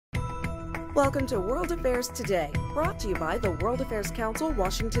Welcome to World Affairs Today, brought to you by the World Affairs Council,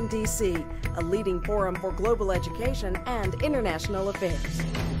 Washington, D.C., a leading forum for global education and international affairs.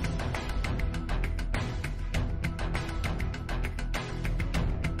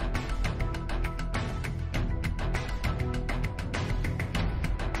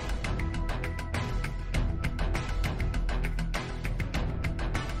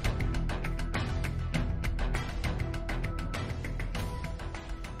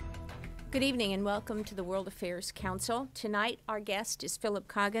 Good evening and welcome to the World Affairs Council. Tonight our guest is Philip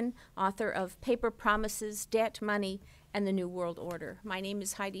Coggan, author of Paper Promises, Debt, Money, and the New World Order. My name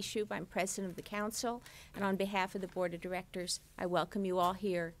is Heidi Shoup. I'm president of the council, and on behalf of the board of directors, I welcome you all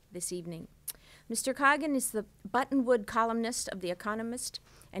here this evening. Mr. Coggan is the buttonwood columnist of The Economist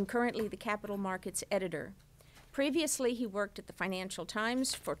and currently the capital markets editor. Previously, he worked at the Financial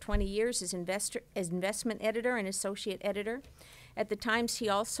Times for 20 years as investment editor and associate editor. At the Times, he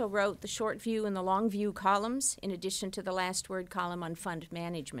also wrote the Short View and the Long View columns, in addition to the Last Word column on fund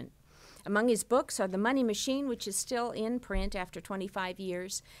management. Among his books are The Money Machine, which is still in print after 25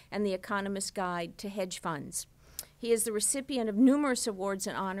 years, and The Economist Guide to Hedge Funds. He is the recipient of numerous awards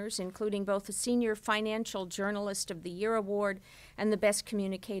and honors, including both the Senior Financial Journalist of the Year Award and the Best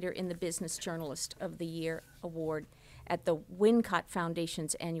Communicator in the Business Journalist of the Year Award at the Wincott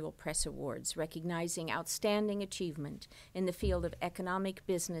Foundation's Annual Press Awards, recognizing outstanding achievement in the field of economic,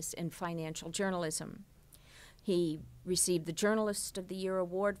 business, and financial journalism. He received the Journalist of the Year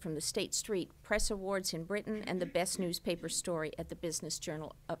Award from the State Street Press Awards in Britain and the Best Newspaper Story at the Business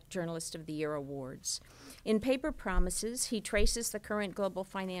Journalist of the Year Awards. In Paper Promises, he traces the current global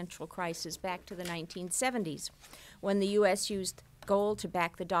financial crisis back to the 1970s, when the U.S. used gold to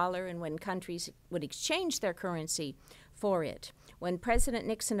back the dollar and when countries would exchange their currency for it. When President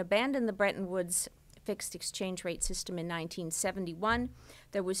Nixon abandoned the Bretton Woods fixed exchange rate system in 1971,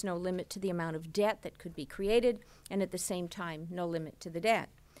 there was no limit to the amount of debt that could be created, and at the same time, no limit to the debt.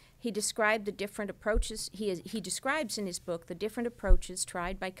 He described the different approaches, he describes in his book the different approaches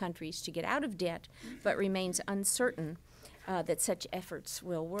tried by countries to get out of debt, but remains uncertain that such efforts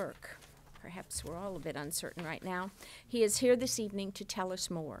will work. Perhaps we're all a bit uncertain right now. He is here this evening to tell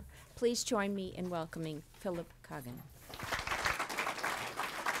us more. Please join me in welcoming Philip Coggan.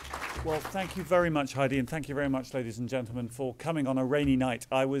 Well, thank you very much, Heidi, and thank you very much, ladies and gentlemen, for coming on a rainy night.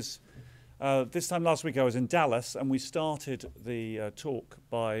 I was, this time last week, I was in Dallas, and we started the talk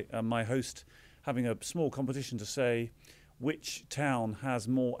by my host having a small competition to say which town has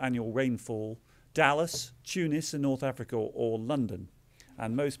more annual rainfall, Dallas, Tunis in North Africa, or London.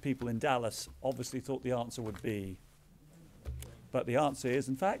 And most people in Dallas obviously thought the answer would be, but the answer is,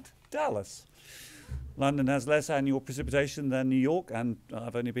 in fact, Dallas. London has less annual precipitation than New York, and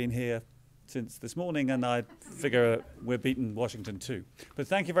I've only been here since this morning, and I figure we're beating Washington too. But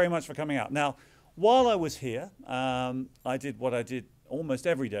thank you very much for coming out. Now, while I was here, I did what I did almost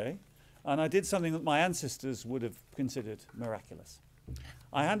every day, and I did something that my ancestors would have considered miraculous.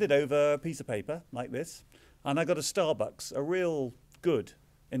 I handed over a piece of paper like this, and I got a Starbucks, a real good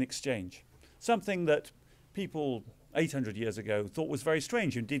in exchange. Something that people 800 years ago thought was very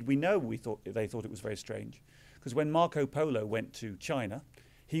strange. Indeed, we know they thought it was very strange, because when Marco Polo went to China,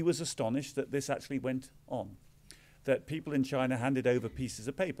 he was astonished that this actually went on, that people in China handed over pieces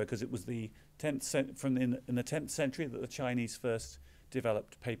of paper, because it was the in the 10th century that the Chinese first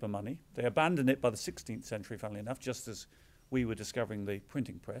developed paper money. They abandoned it by the 16th century, funnily enough, just as we were discovering the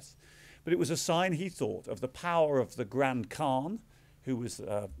printing press. But it was a sign, he thought, of the power of the Grand Khan, who was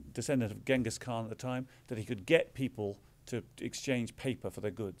a descendant of Genghis Khan at the time, that he could get people to exchange paper for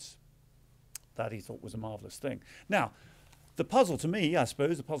their goods. That he thought was a marvelous thing. Now, the puzzle to me, I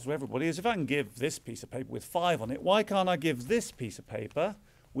suppose, the puzzle to everybody, is if I can give this piece of paper with 5 on it, why can't I give this piece of paper,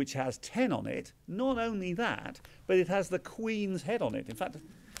 which has 10 on it? Not only that, but it has the Queen's head on it. In fact,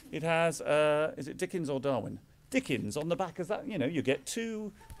 it has, is it Dickens or Darwin? Dickens on the back. Is that, you know, you get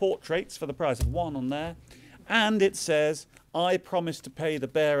 2 portraits for the price of 1 on there. And it says, I promise to pay the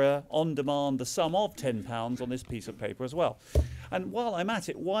bearer on demand the sum of £10 on this piece of paper as well. And while I'm at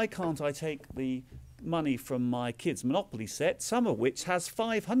it, why can't I take the money from my kids' Monopoly set, some of which has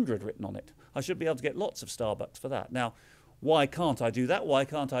 500 written on it? I should be able to get lots of Starbucks for that. Now, why can't I do that? Why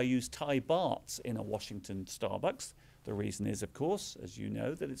can't I use Thai bahts in a Washington Starbucks? The reason is, of course, as you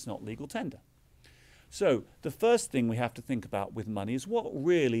know, that it's not legal tender. So the first thing we have to think about with money is, what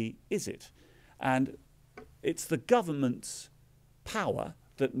really is it? And it's the government's power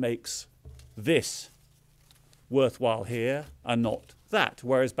that makes this worthwhile here and not that.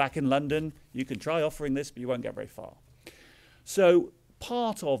 Whereas back in London, you can try offering this, but you won't get very far. So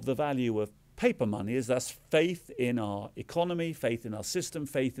part of the value of paper money is thus faith in our economy, faith in our system,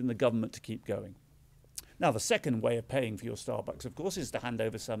 faith in the government to keep going. Now, the second way of paying for your Starbucks, of course, is to hand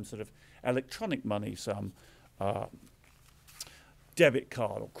over some sort of electronic money, some debit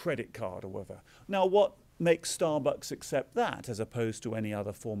card or credit card or whatever. Now, what makes Starbucks accept that as opposed to any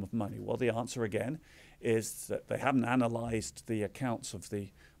other form of money? Well, the answer again is that they haven't analysed the accounts of the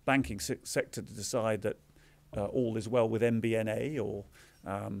banking sector to decide that all is well with MBNA or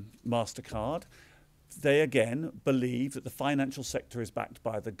MasterCard. They again believe that the financial sector is backed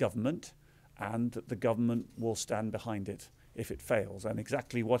by the government and that the government will stand behind it if it fails. And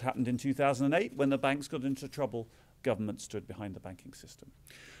exactly what happened in 2008 when the banks got into trouble, government stood behind the banking system.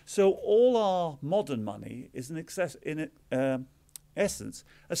 So all our modern money is in essence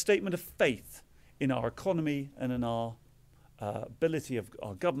a statement of faith in our economy and in our ability of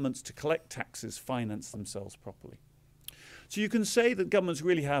our governments to collect taxes, finance themselves properly. So you can say that governments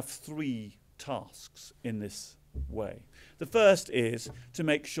really have three tasks in this way. The first is to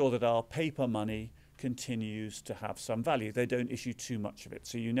make sure that our paper money continues to have some value. They don't issue too much of it.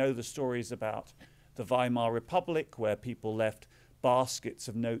 So you know the stories about the Weimar Republic, where people left baskets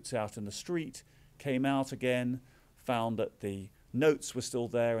of notes out in the street, came out again, found that the notes were still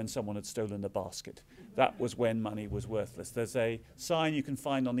there and someone had stolen the basket. That was when money was worthless. There's a sign you can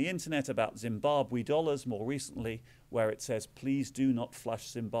find on the internet about Zimbabwe dollars more recently where it says, please do not flush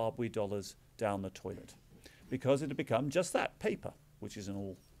Zimbabwe dollars down the toilet, because it had become just that, paper, which isn't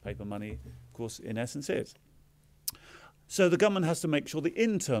all paper money, of course, in essence is. So the government has to make sure the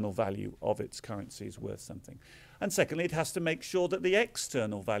internal value of its currency is worth something. And secondly, it has to make sure that the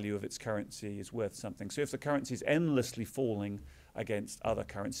external value of its currency is worth something. So if the currency is endlessly falling against other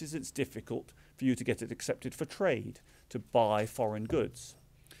currencies, it's difficult for you to get it accepted for trade, to buy foreign goods.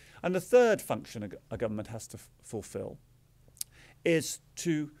 And the third function a government has to fulfill is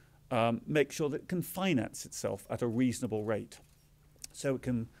to make sure that it can finance itself at a reasonable rate. So it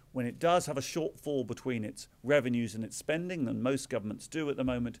can, when it does have a shortfall between its revenues and its spending, and most governments do at the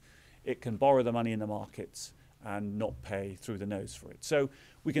moment, it can borrow the money in the markets and not pay through the nose for it. So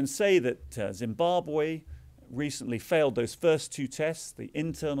we can say that Zimbabwe recently failed those first two tests, the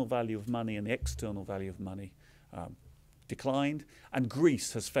internal value of money and the external value of money declined, and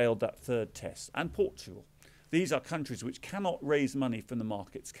Greece has failed that third test, and Portugal. These are countries which cannot raise money from the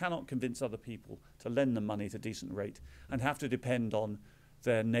markets, cannot convince other people to lend them money at a decent rate, and have to depend on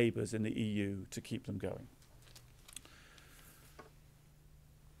their neighbours in the EU to keep them going.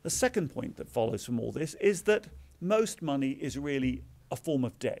 The second point that follows from all this is that most money is really a form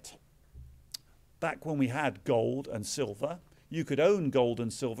of debt. Back when we had gold and silver, you could own gold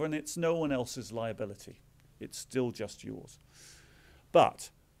and silver and it's no one else's liability. It's still just yours. But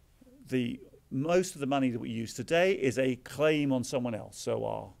most of the money that we use today is a claim on someone else. So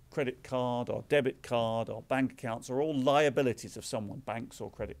our credit card, our debit card, our bank accounts are all liabilities of someone, banks or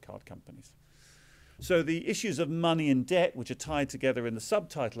credit card companies. So the issues of money and debt, which are tied together in the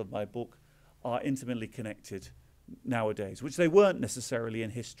subtitle of my book, are intimately connected nowadays, which they weren't necessarily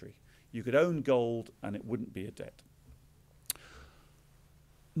in history. You could own gold and it wouldn't be a debt.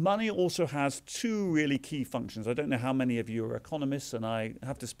 Money also has two really key functions. I don't know how many of you are economists, and I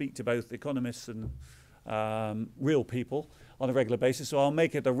have to speak to both economists and real people on a regular basis, so I'll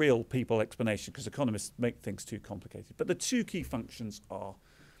make it a real people explanation because economists make things too complicated. But the two key functions are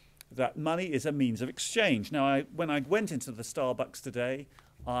that money is a means of exchange. Now, when I went into the Starbucks today,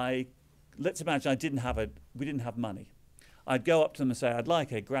 let's imagine we didn't have money. I'd go up to them and say, I'd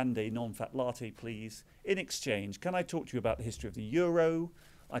like a grande non-fat latte, please. In exchange, can I talk to you about the history of the euro?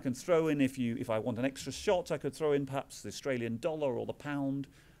 I can throw in, if I want an extra shot, I could throw in perhaps the Australian dollar or the pound.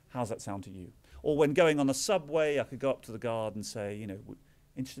 How's that sound to you? Or when going on a subway, I could go up to the guard and say,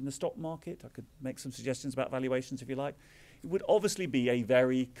 interested in the stock market? I could make some suggestions about valuations if you like. It would obviously be a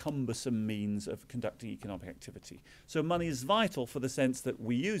very cumbersome means of conducting economic activity. So money is vital for the sense that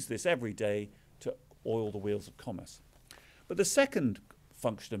we use this every day to oil the wheels of commerce. But the second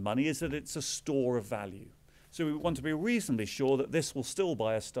function of money is that it's a store of value. So we want to be reasonably sure that this will still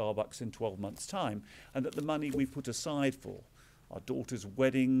buy a Starbucks in 12 months' time, and that the money we put aside for our daughters'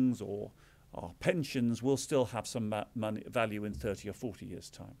 weddings or our pensions will still have some value in 30 or 40 years'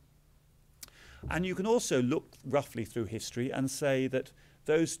 time. And you can also look roughly through history and say that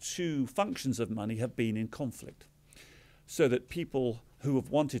those two functions of money have been in conflict. So that people who have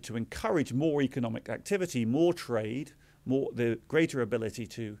wanted to encourage more economic activity, more trade, the greater ability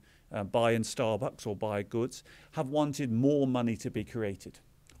to buy in Starbucks or buy goods, have wanted more money to be created.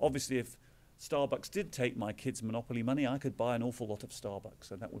 Obviously, if Starbucks did take my kids' monopoly money, I could buy an awful lot of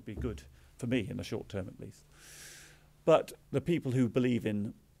Starbucks, and that would be good for me in the short term at least. But the people who believe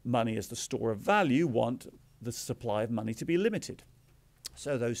in money as the store of value want the supply of money to be limited.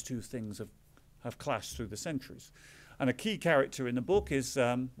 So those two things have clashed through the centuries. And a key character in the book is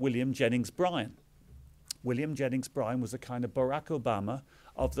William Jennings Bryan. William Jennings Bryan was a kind of Barack Obama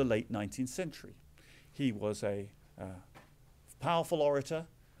of the late 19th century. He was a powerful orator,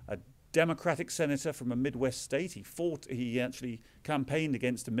 a Democratic senator from a Midwest state. He actually campaigned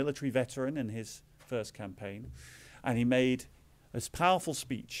against a military veteran in his first campaign. And he made this powerful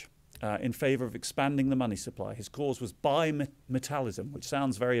speech in favor of expanding the money supply. His cause was bimetallism, which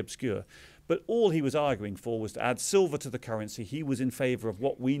sounds very obscure. But all he was arguing for was to add silver to the currency. He was in favor of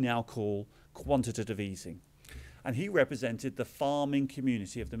what we now call quantitative easing. And he represented the farming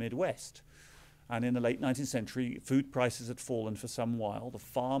community of the Midwest. And in the late 19th century, food prices had fallen for some while. The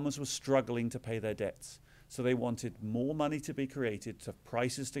farmers were struggling to pay their debts. So they wanted more money to be created, to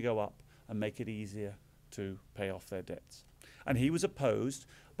prices to go up and make it easier to pay off their debts. And he was opposed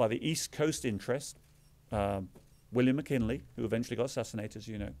by the East Coast interest, William McKinley, who eventually got assassinated, as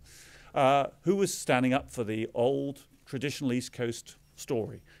you know, who was standing up for the old traditional East Coast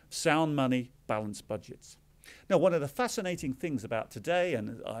story, sound money, balanced budgets. Now, one of the fascinating things about today,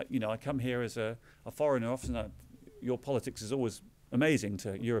 and I come here as a foreigner, often your politics is always amazing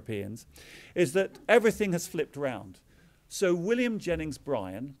to Europeans, is that everything has flipped around. So William Jennings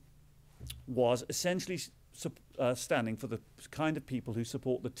Bryan was essentially standing for the kind of people who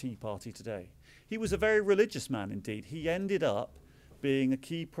support the Tea Party today. He was a very religious man indeed. He ended up being a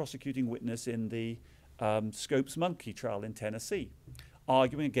key prosecuting witness in the Scopes monkey trial in Tennessee,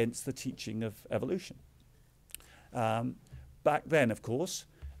 arguing against the teaching of evolution. Back then, of course,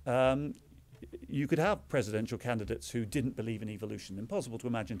 you could have presidential candidates who didn't believe in evolution. Impossible to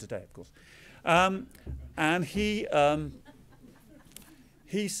imagine today, of course. And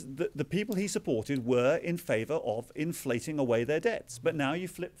the people he supported were in favor of inflating away their debts. But now you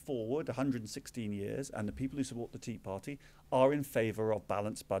flip forward 116 years, and the people who support the Tea Party are in favor of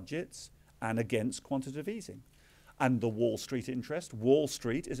balanced budgets and against quantitative easing. And the Wall Street interest, Wall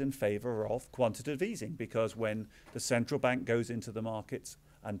Street is in favor of quantitative easing, because when the central bank goes into the markets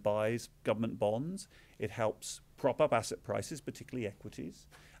and buys government bonds, it helps prop up asset prices, particularly equities,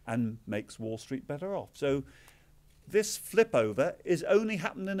 and makes Wall Street better off. So this flip over is only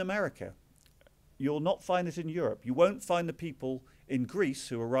happened in America. You'll not find it in Europe. You won't find the people in Greece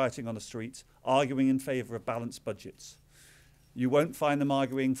who are rioting on the streets arguing in favor of balanced budgets. You won't find them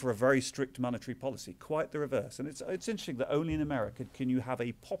arguing for a very strict monetary policy. Quite the reverse. And it's interesting that only in America can you have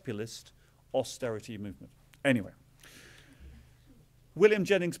a populist austerity movement. Anyway, William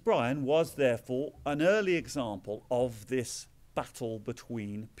Jennings Bryan was therefore an early example of this battle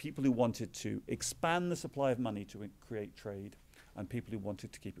between people who wanted to expand the supply of money to create trade and people who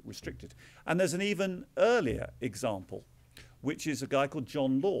wanted to keep it restricted. And there's an even earlier example, which is a guy called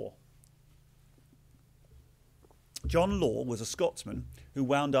John Law. John Law was a Scotsman who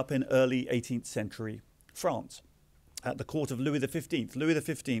wound up in early 18th century France at the court of Louis XV. Louis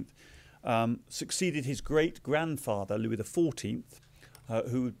XV succeeded his great-grandfather, Louis XIV,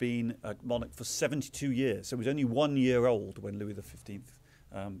 who had been a monarch for 72 years. So he was only 1 year old when Louis XV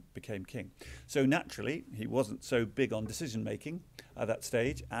became king. So naturally, he wasn't so big on decision-making at that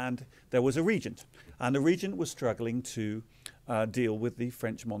stage, and there was a regent. And the regent was struggling to deal with the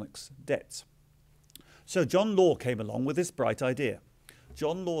French monarch's debts. So John Law came along with this bright idea.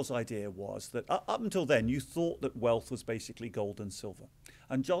 John Law's idea was that up until then, you thought that wealth was basically gold and silver.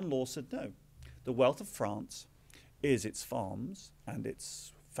 And John Law said, no, the wealth of France is its farms and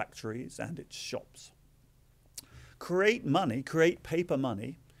its factories and its shops. Create money, create paper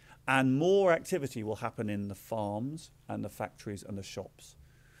money, and more activity will happen in the farms and the factories and the shops.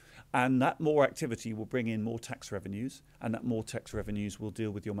 And that more activity will bring in more tax revenues, and that more tax revenues will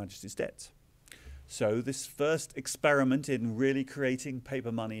deal with your Majesty's debts. So this first experiment in really creating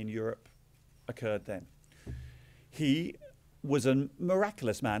paper money in Europe occurred then. He was a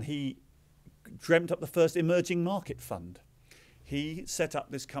miraculous man. He dreamt up the first emerging market fund. He set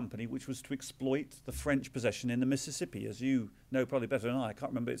up this company which was to exploit the French possession in the Mississippi. As you know probably better than I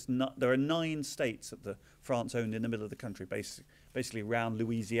can't remember, there are 9 states that France owned in the middle of the country, basically around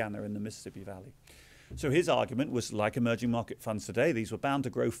Louisiana in the Mississippi Valley. So his argument was, like emerging market funds today, these were bound to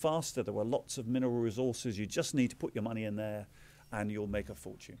grow faster. There were lots of mineral resources. You just need to put your money in there and you'll make a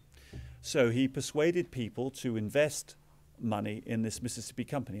fortune. So he persuaded people to invest money in this Mississippi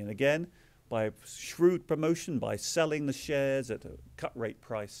company. And again, by shrewd promotion, by selling the shares at a cut rate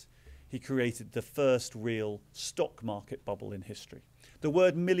price, he created the first real stock market bubble in history. The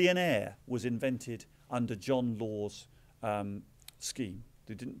word millionaire was invented under John Law's scheme.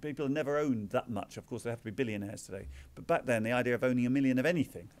 People had never owned that much. Of course, they have to be billionaires today. But back then, the idea of owning $1 million of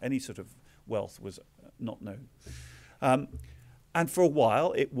anything, any sort of wealth, was not known. And for a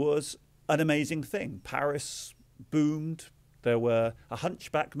while, it was an amazing thing. Paris boomed. There were a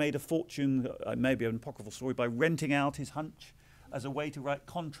hunchback made a fortune, maybe an apocryphal story, by renting out his hunch as a way to write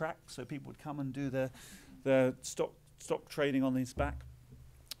contracts, so people would come and do their stock trading on his back.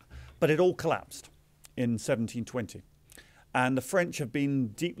 But it all collapsed in 1720. And the French have been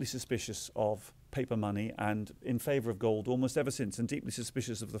deeply suspicious of paper money and in favour of gold almost ever since, and deeply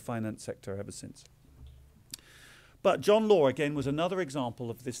suspicious of the finance sector ever since. But John Law, again, was another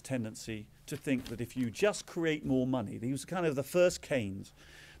example of this tendency to think that if you just create more money, he was kind of the first Keynes,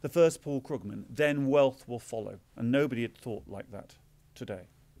 the first Paul Krugman, then wealth will follow. And nobody had thought like that today.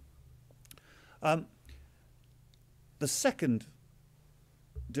 The second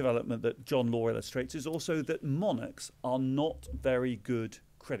development that John Law illustrates is also that monarchs are not very good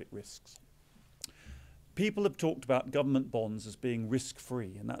credit risks. People have talked about government bonds as being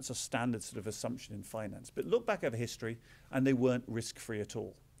risk-free, and that's a standard sort of assumption in finance. But look back over history, and they weren't risk-free at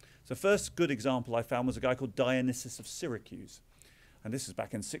all. So the first good example I found was a guy called Dionysius of Syracuse, and this is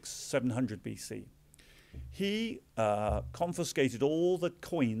back in 700 BC. He confiscated all the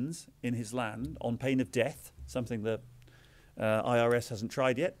coins in his land on pain of death, something the IRS hasn't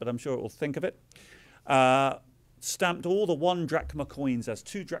tried yet, but I'm sure it will think of it. Stamped all the 1 drachma coins as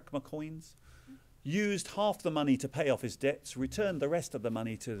 2 drachma coins, used half the money to pay off his debts, returned the rest of the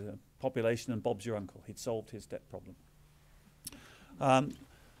money to the population, and Bob's your uncle. He'd solved his debt problem.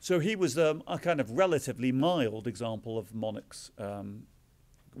 So he was a kind of relatively mild example of monarchs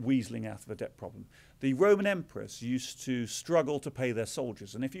weaseling out of a debt problem. The Roman emperors used to struggle to pay their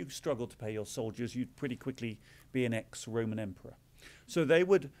soldiers, and if you struggled to pay your soldiers, you'd pretty quickly be an ex-Roman emperor. So they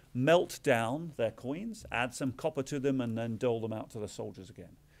would melt down their coins, add some copper to them, and then dole them out to the soldiers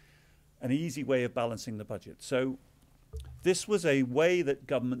again. An easy way of balancing the budget. So this was a way that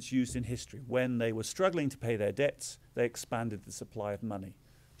governments used in history. When they were struggling to pay their debts, they expanded the supply of money.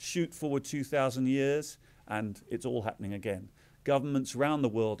 Shoot forward 2,000 years, and it's all happening again. Governments around the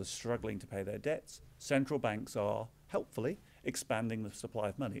world are struggling to pay their debts. Central banks are, helpfully, expanding the supply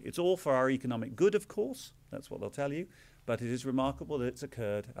of money. It's all for our economic good, of course. That's what they'll tell you. But it is remarkable that it's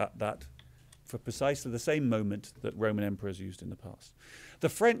occurred at that, for precisely the same moment that Roman emperors used in the past. The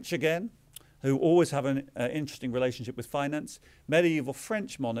French, again, who always have an interesting relationship with finance, medieval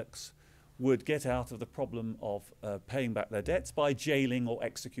French monarchs would get out of the problem of paying back their debts by jailing or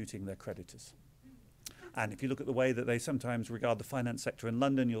executing their creditors. And if you look at the way that they sometimes regard the finance sector in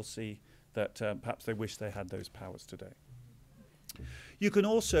London, you'll see that perhaps they wish they had those powers today. You can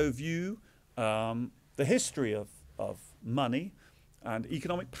also view the history of money and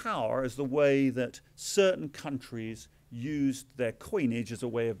economic power as the way that certain countries used their coinage as a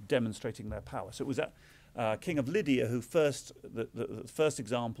way of demonstrating their power. So it was that King of Lydia who the first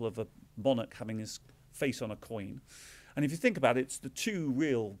example of a monarch having his face on a coin. And if you think about it, it's the two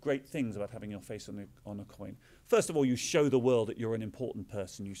real great things about having your face on a coin. First of all, you show the world that you're an important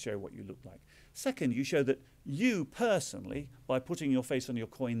person. You show what you look like. Second, you show that you personally, by putting your face on your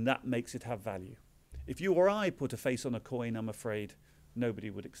coin, that makes it have value. If you or I put a face on a coin, I'm afraid nobody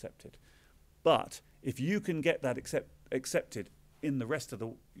would accept it. But if you can get that accepted in the rest of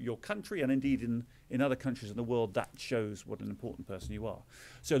your country, and indeed in other countries in the world, that shows what an important person you are.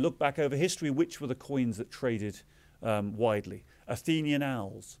 So look back over history. Which were the coins that traded widely? Athenian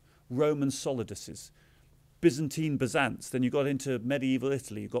owls, Roman soliduses, Byzantine Byzants. Then you got into medieval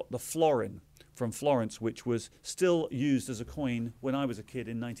Italy. You got the florin from Florence, which was still used as a coin when I was a kid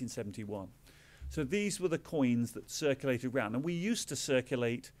in 1971. So these were the coins that circulated around. And we used to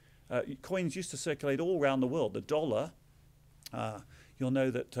circulate, coins used to circulate all around the world. The dollar, you'll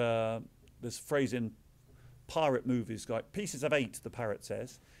know that there's a phrase in pirate movies like pieces of 8, the parrot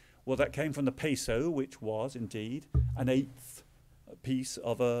says. Well, that came from the peso, which was indeed an 1/8 piece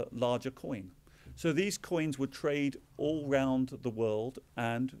of a larger coin. So these coins would trade all around the world,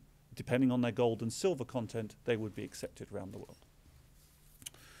 and depending on their gold and silver content, they would be accepted around the world.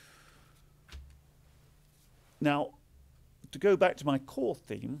 Now, to go back to my core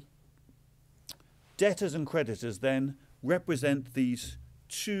theme, debtors and creditors then represent these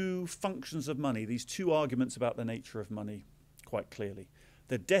two functions of money, these two arguments about the nature of money quite clearly.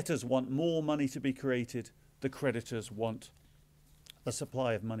 The debtors want more money to be created, the creditors want the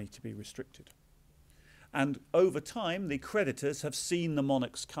supply of money to be restricted. And over time, the creditors have seen the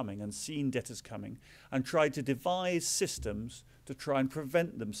monarchs coming and seen debtors coming and tried to devise systems to try and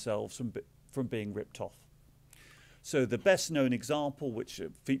prevent themselves from being ripped off. So the best known example, which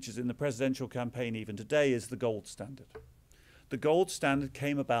features in the presidential campaign even today, is the gold standard. the gold standard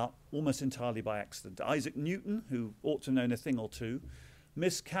came about almost entirely by accident. Isaac Newton, who ought to have known a thing or two,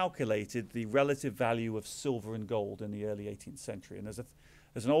 miscalculated the relative value of silver and gold in the early 18th century. And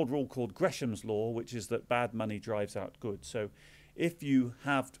there's an old rule called Gresham's law, which is that bad money drives out good. So if you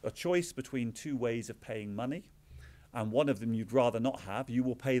have a choice between two ways of paying money, and one of them you'd rather not have, you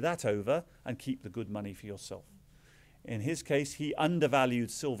will pay that over and keep the good money for yourself. In his case, he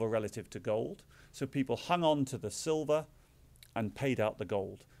undervalued silver relative to gold, so people hung on to the silver and paid out the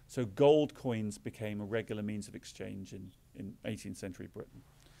gold. So gold coins became a regular means of exchange in 18th century Britain.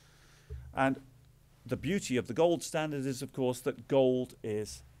 And the beauty of the gold standard is, of course, that gold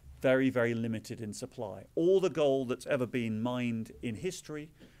is very, very limited in supply. All the gold that's ever been mined in history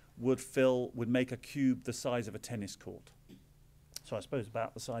would make a cube the size of a tennis court. So I suppose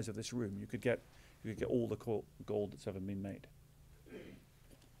about the size of this room. You could get all the gold that's ever been made.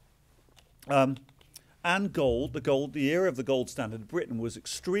 And the era of the gold standard, Britain was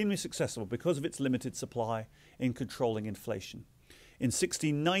extremely successful because of its limited supply in controlling inflation. In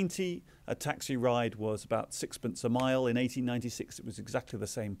 1690, a taxi ride was about 6p a mile. In 1896, it was exactly the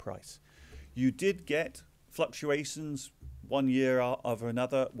same price. You did get fluctuations one year over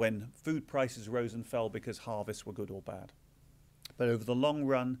another when food prices rose and fell because harvests were good or bad. But over the long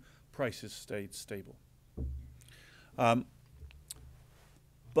run, prices stayed stable.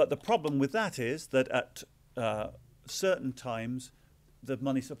 But the problem with that is that at certain times, the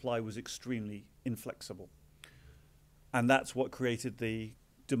money supply was extremely inflexible. And that's what created the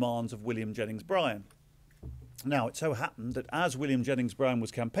demands of William Jennings Bryan. Now, it so happened that as William Jennings Bryan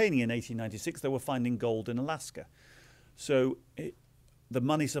was campaigning in 1896, they were finding gold in Alaska. So the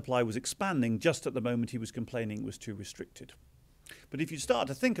money supply was expanding just at the moment he was complaining it was too restricted. But if you start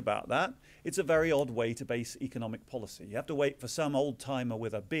to think about that, it's a very odd way to base economic policy. You have to wait for some old-timer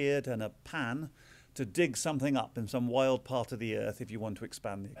with a beard and a pan to dig something up in some wild part of the earth if you want to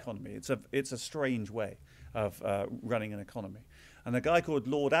expand the economy. It's a strange way of running an economy. And a guy called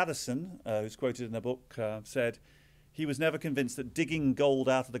Lord Addison, who's quoted in the book, said he was never convinced that digging gold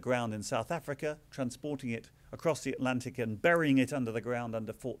out of the ground in South Africa, transporting it across the Atlantic and burying it under the ground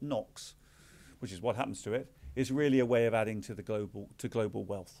under Fort Knox, which is what happens to it, is really a way of adding to global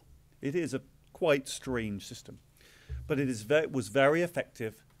wealth. It is a quite strange system, but it was very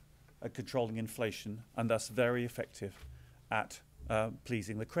effective at controlling inflation and thus very effective at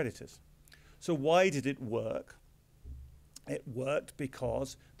pleasing the creditors. So why did it work? It worked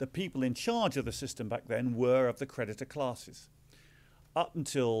because the people in charge of the system back then were of the creditor classes. Up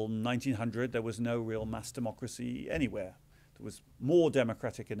until 1900, there was no real mass democracy anywhere. It was more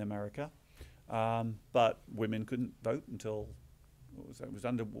democratic in America, but women couldn't vote until it was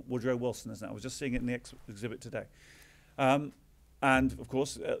under Woodrow Wilson, isn't it? I was just seeing it in the exhibit today. And of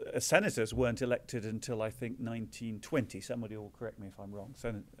course, senators weren't elected until I think 1920. Somebody will correct me if I'm wrong.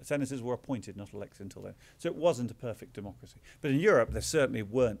 Senators were appointed, not elected until then. So it wasn't a perfect democracy. But in Europe, there certainly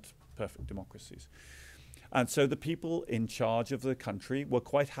weren't perfect democracies. And so the people in charge of the country were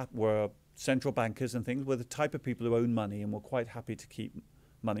quite happy, were central bankers and things, were the type of people who own money and were quite happy to keep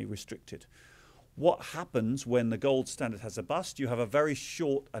money restricted. What happens when the gold standard has a bust? You have a very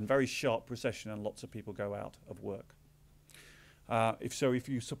short and very sharp recession and lots of people go out of work. If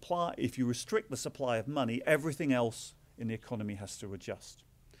you restrict the supply of money, everything else in the economy has to adjust.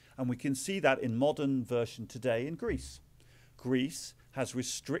 And we can see that in modern version today in Greece. Greece has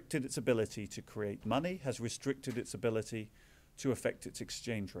restricted its ability to create money, has restricted its ability to affect its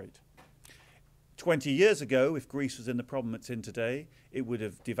exchange rate. 20 years ago, if Greece was in the problem it's in today, it would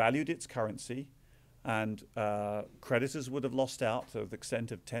have devalued its currency and creditors would have lost out to the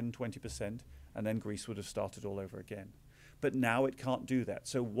extent of 10, 20%, and then Greece would have started all over again. But now it can't do that.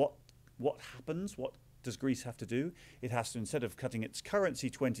 So what happens? What does Greece have to do? It has to, instead of cutting its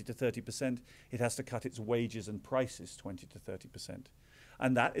currency 20 to 30%, it has to cut its wages and prices 20 to 30%.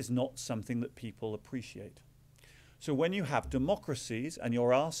 And that is not something that people appreciate. So when you have democracies and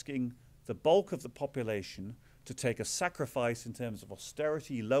you're asking the bulk of the population to take a sacrifice in terms of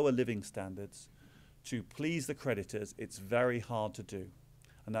austerity, lower living standards, to please the creditors, it's very hard to do.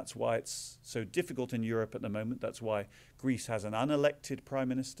 And that's why it's so difficult in Europe at the moment. That's why Greece has an unelected prime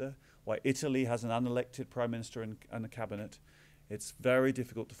minister, why Italy has an unelected prime minister and a cabinet. It's very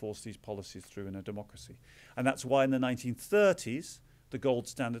difficult to force these policies through in a democracy. And that's why in the 1930s, the gold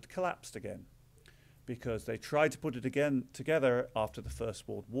standard collapsed again, because they tried to put it again together after the First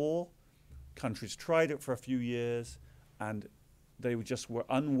World War. Countries tried it for a few years, and they were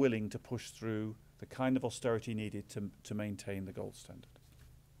unwilling to push through the kind of austerity needed to maintain the gold standard.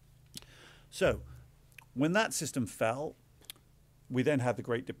 So when that system fell, we then had the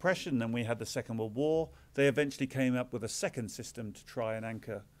Great Depression, then we had the Second World War. They eventually came up with a second system to try and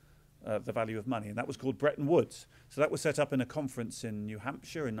anchor the value of money, and that was called Bretton Woods. So that was set up in a conference in New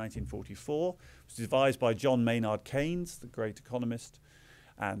Hampshire in 1944. It was devised by John Maynard Keynes, the great economist,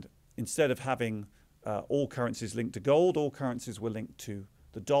 and instead of having all currencies linked to gold, all currencies were linked to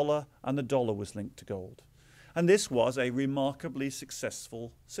the dollar, and the dollar was linked to gold. And this was a remarkably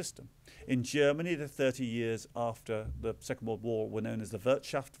successful system. In Germany, the 30 years after the Second World War were known as the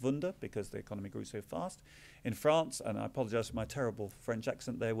Wirtschaftswunder because the economy grew so fast. In France, and I apologize for my terrible French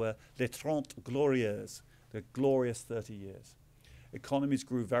accent, they were les 30 glorieuses, the glorious 30 years. Economies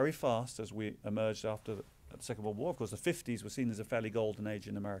grew very fast as we emerged after the Second World War. Of course, the 50s were seen as a fairly golden age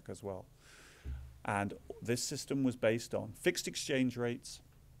in America as well. And this system was based on fixed exchange rates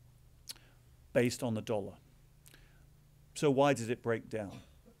based on the dollar. So why did it break down?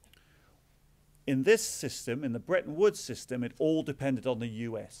 In this system, in the Bretton Woods system, it all depended on the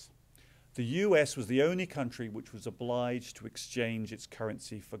US. The US was the only country which was obliged to exchange its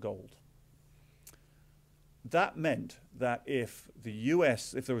currency for gold. That meant that if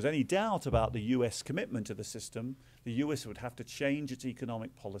there was any doubt about the US commitment to the system, the US would have to change its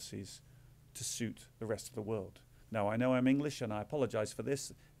economic policies to suit the rest of the world. Now, I know I'm English, and I apologize for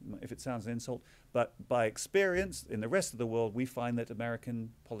this if it sounds an insult, but by experience, in the rest of the world, we find that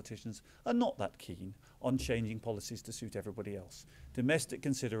American politicians are not that keen on changing policies to suit everybody else. Domestic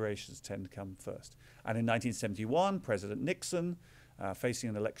considerations tend to come first. And in 1971, President Nixon, facing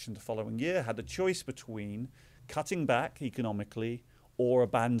an election the following year, had the choice between cutting back economically or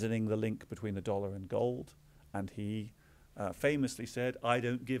abandoning the link between the dollar and gold. And he famously said, "I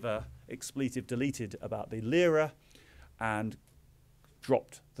don't give a expletive deleted about the lira," and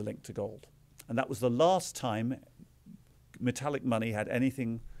dropped the link to gold. And that was the last time metallic money had any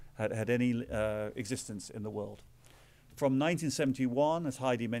existence in the world. From 1971, as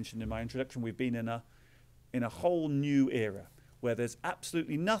Heidi mentioned in my introduction, we've been in a whole new era where there's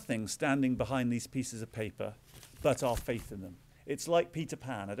absolutely nothing standing behind these pieces of paper but our faith in them. It's like Peter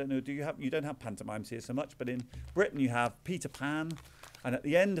Pan. I don't know, you don't have pantomimes here so much, but in Britain you have Peter Pan, and at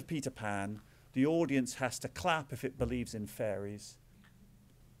the end of Peter Pan, the audience has to clap if it believes in fairies.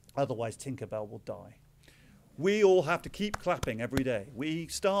 Otherwise, Tinkerbell will die. We all have to keep clapping every day.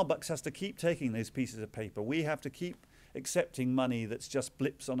 Starbucks has to keep taking those pieces of paper. We have to keep accepting money that's just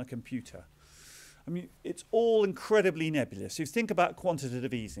blips on a computer. I mean, it's all incredibly nebulous. You think about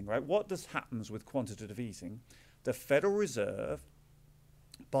quantitative easing, right? What happens with quantitative easing? The Federal Reserve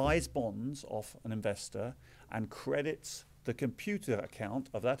buys bonds off an investor and credits the computer account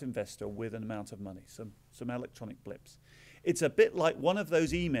of that investor with an amount of money, some electronic blips. It's a bit like one of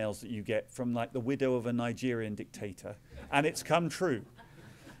those emails that you get from like the widow of a Nigerian dictator, and it's come true.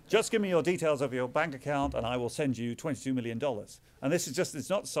 Just give me your details of your bank account and I will send you $22 million. And this is just, it's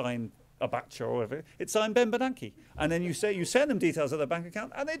not signed Abacha or whatever, it's signed Ben Bernanke. And then you send them details of their bank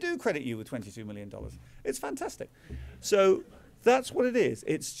account and they do credit you with $22 million. It's fantastic. So that's what it is.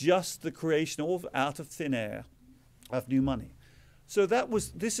 It's just the creation out of thin air of new money. So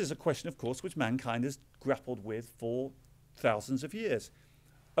this is a question, of course, which mankind has grappled with for thousands of years.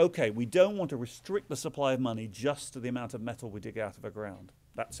 Okay, we don't want to restrict the supply of money just to the amount of metal we dig out of the ground.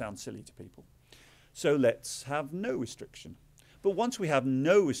 That sounds silly to people. So let's have no restriction. But once we have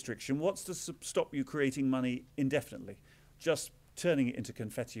no restriction, what's to stop you creating money indefinitely? Just turning it into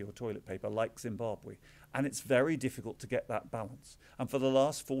confetti or toilet paper like Zimbabwe. And it's very difficult to get that balance. And for the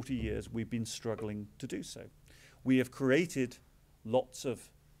last 40 years, we've been struggling to do so. We have created lots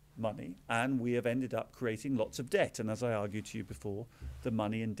of money, and we have ended up creating lots of debt. And as I argued to you before, the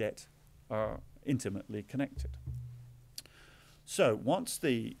money and debt are intimately connected. So once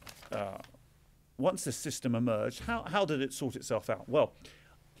the system emerged, how did it sort itself out? Well,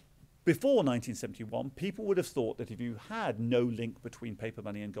 before 1971, people would have thought that if you had no link between paper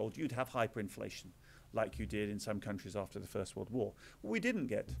money and gold, you'd have hyperinflation, like you did in some countries after the First World War. Well, we didn't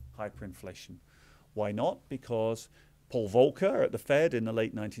get hyperinflation. Why not? Because Paul Volcker at the Fed in the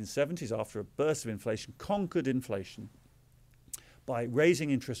late 1970s, after a burst of inflation, conquered inflation by raising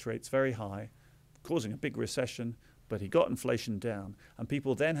interest rates very high, causing a big recession, but he got inflation down. And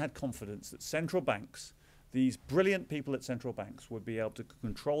people then had confidence that central banks, these brilliant people at central banks, would be able to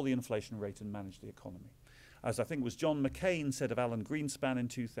control the inflation rate and manage the economy. As I think it was John McCain said of Alan Greenspan in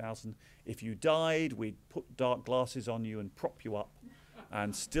 2000, if you died, we'd put dark glasses on you and prop you up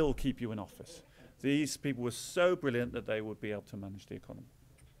and still keep you in office. These people were so brilliant that they would be able to manage the economy.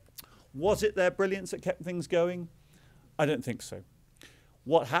 Was it their brilliance that kept things going? I don't think so.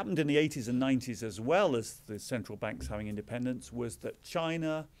 What happened in the 80s and 90s, as well as the central banks having independence, was that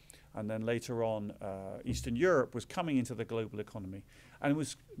China and then later on Eastern Europe was coming into the global economy.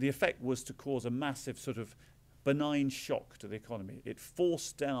 And the effect was to cause a massive sort of benign shock to the economy. It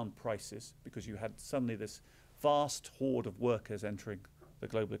forced down prices because you had suddenly this vast horde of workers entering the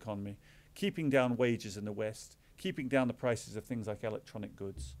global economy, keeping down wages in the West, keeping down the prices of things like electronic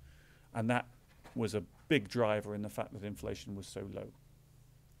goods. And that was a big driver in the fact that inflation was so low.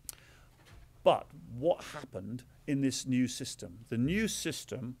 But what happened in this new system? The new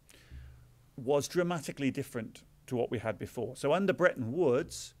system was dramatically different to what we had before. So under Bretton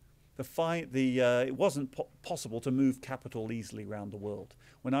Woods, it wasn't possible to move capital easily around the world.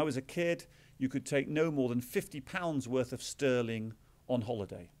 When I was a kid, you could take no more than £50 worth of sterling on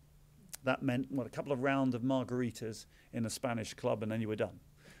holiday. That meant a couple of rounds of margaritas in a Spanish club, and then you were done.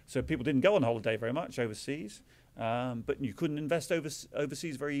 So people didn't go on holiday very much overseas, but you couldn't invest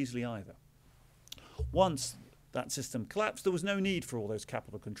overseas very easily either. Once that system collapsed, there was no need for all those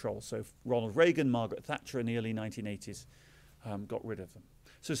capital controls. So Ronald Reagan, Margaret Thatcher in the early 1980s got rid of them.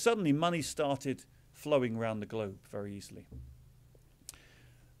 So suddenly money started flowing around the globe very easily.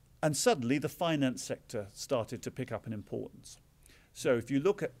 And suddenly the finance sector started to pick up in importance. So if you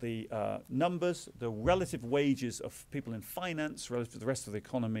look at the numbers, the relative wages of people in finance relative to the rest of the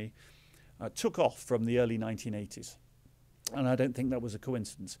economy took off from the early 1980s. And I don't think that was a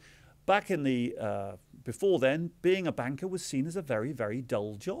coincidence. Back in before then, being a banker was seen as a very, very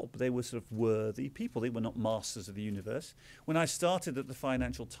dull job. They were sort of worthy people. They were not masters of the universe. When I started at the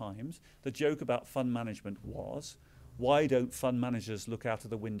Financial Times, the joke about fund management was, why don't fund managers look out of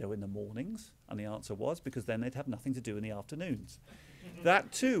the window in the mornings? And the answer was, because then they'd have nothing to do in the afternoons.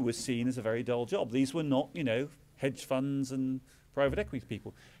 That too was seen as a very dull job. These were not, hedge funds and private equity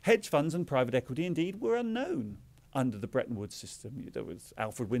people. Hedge funds and private equity indeed were unknown under the Bretton Woods system. There was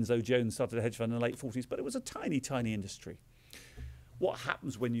Alfred Winslow Jones started a hedge fund in the late 40s, but it was a tiny, tiny industry. What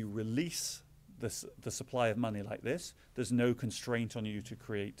happens when you release the supply of money like this? There's no constraint on you to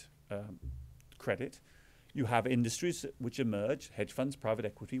create credit. You have industries which emerge, hedge funds, private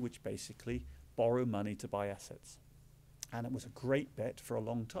equity, which basically borrow money to buy assets. And it was a great bet for a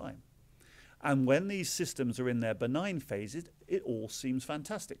long time. And when these systems are in their benign phases, it all seems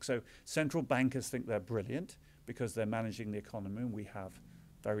fantastic. So central bankers think they're brilliant because they're managing the economy and we have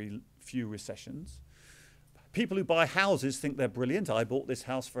very few recessions. People who buy houses think they're brilliant. I bought this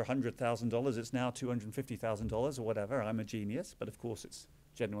house for $100,000. It's now $250,000 or whatever. I'm a genius. But of course, it's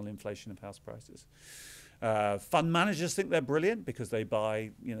general inflation of house prices. Fund managers think they're brilliant because they buy,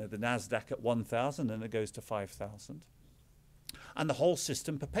 the NASDAQ at 1,000 and it goes to 5,000. And the whole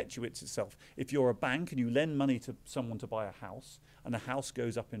system perpetuates itself. If you're a bank and you lend money to someone to buy a house and the house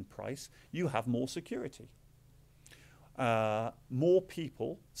goes up in price, you have more security. More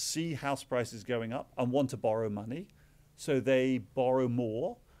people see house prices going up and want to borrow money, so they borrow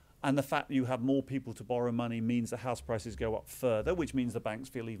more. And the fact that you have more people to borrow money means the house prices go up further, which means the banks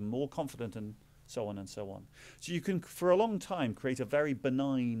feel even more confident and so on and so on. So you can, for a long time, create a very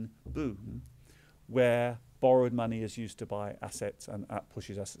benign boom where borrowed money is used to buy assets and that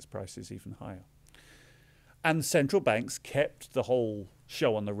pushes assets prices even higher. And central banks kept the whole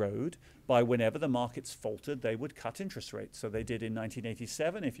show on the road by whenever the markets faltered, they would cut interest rates. So they did in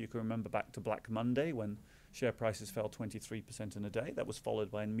 1987, if you can remember back to Black Monday when share prices fell 23% in a day. That was followed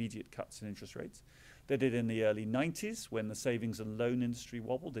by immediate cuts in interest rates. They did in the early 90s when the savings and loan industry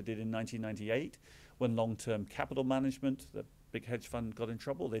wobbled. They did in 1998 when long-term capital management, the big hedge fund, got in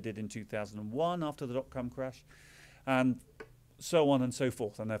trouble. They did in 2001 after the dot-com crash, and so on and so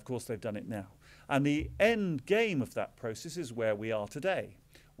forth. And of course, they've done it now. And the end game of that process is where we are today.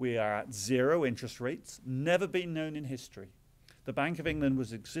 We are at zero interest rates, never been known in history. The Bank of England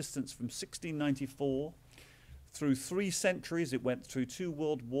was in existence from 1694 through 3 centuries. It went through 2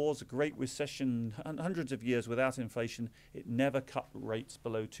 world wars, a great recession, hundreds of years without inflation. It never cut rates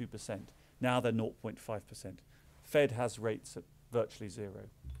below 2%. Now they're 0.5%. Fed has rates at virtually zero.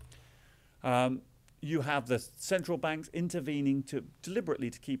 You have the central banks intervening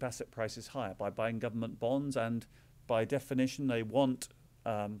deliberately to keep asset prices higher by buying government bonds, and by definition they want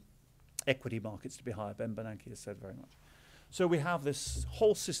equity markets to be higher. Ben Bernanke has said very much. So we have this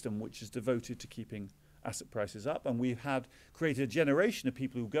whole system which is devoted to keeping asset prices up, and we've created a generation of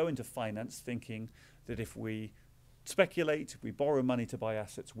people who go into finance thinking that if we speculate, if we borrow money to buy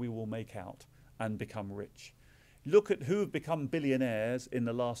assets, we will make out and become rich. Look at who have become billionaires in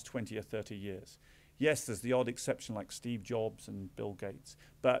the last 20 or 30 years. Yes, there's the odd exception like Steve Jobs and Bill Gates.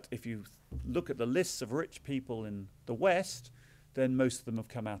 But if you look at the lists of rich people in the West, then most of them have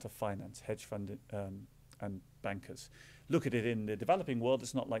come out of finance, hedge fund and bankers. Look at it in the developing world,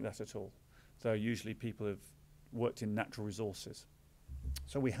 it's not like that at all. They're usually people who've worked in natural resources.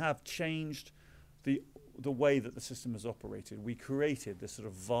 So we have changed the way that the system has operated. We created this sort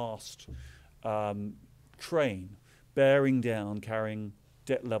of vast train bearing down, carrying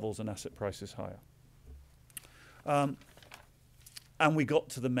debt levels and asset prices higher. And we got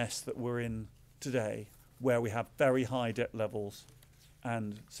to the mess that we're in today, where we have very high debt levels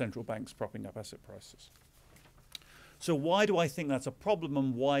and central banks propping up asset prices. So why do I think that's a problem,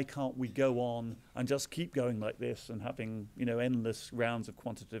 and why can't we go on and just keep going like this and having, you know, endless rounds of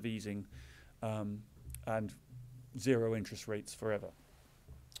quantitative easing and zero interest rates forever?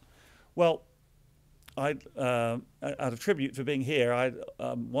 Well, out of tribute for being here,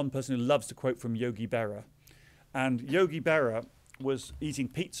 one person who loves to quote from Yogi Berra. And Yogi Berra was eating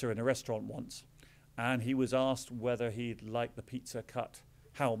pizza in a restaurant once, and he was asked whether he'd like the pizza cut,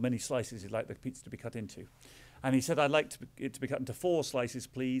 how many slices he'd like the pizza to be cut into. And he said, I'd like it to be cut into 4 slices,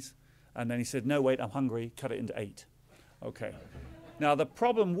 please. And then he said, no, wait, I'm hungry, cut it into 8. Okay. Now, the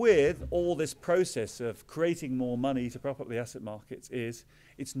problem with all this process of creating more money to prop up the asset markets is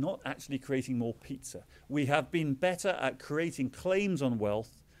it's not actually creating more pizza. We have been better at creating claims on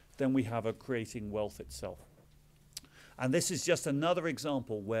wealth than we have at creating wealth itself. And this is just another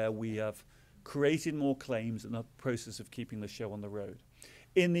example where we have created more claims in the process of keeping the show on the road.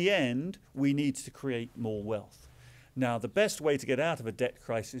 In the end, we need to create more wealth. Now, the best way to get out of a debt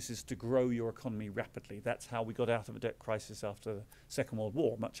crisis is to grow your economy rapidly. That's how we got out of a debt crisis after the Second World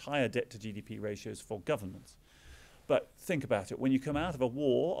War, much higher debt to GDP ratios for governments. But think about it. When you come out of a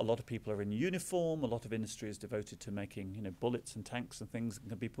war, a lot of people are in uniform, a lot of industry is devoted to making, you know, bullets and tanks and things that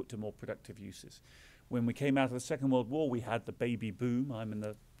can be put to more productive uses. When we came out of the Second World War, we had the baby boom.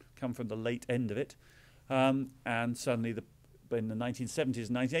 Come from the late end of it. And suddenly in the 1970s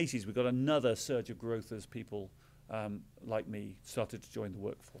and 1980s, we got another surge of growth as people like me started to join the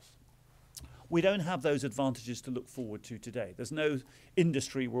workforce. We don't have those advantages to look forward to today. There's no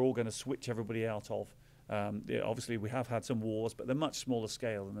industry we're all going to switch everybody out of. Obviously, we have had some wars, but they're much smaller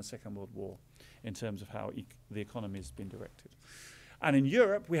scale than the Second World War in terms of how the economy has been directed. And in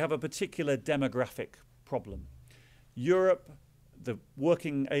Europe, we have a particular demographic problem. Europe, the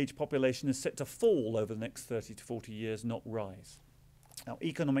working age population is set to fall over the next 30 to 40 years, not rise. Now,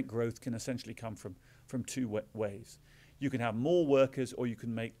 economic growth can essentially come from 2 ways. You can have more workers, or you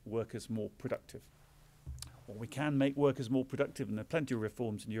can make workers more productive. Well, we can make workers more productive, and there are plenty of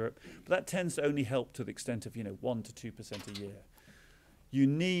reforms in Europe, but that tends to only help to the extent of 1 to 2% a year. You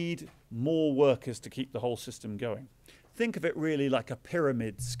need more workers to keep the whole system going. Think of it really like a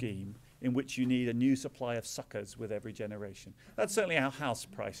pyramid scheme in which you need a new supply of suckers with every generation. That's certainly how house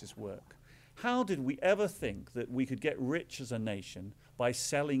prices work. How did we ever think that we could get rich as a nation by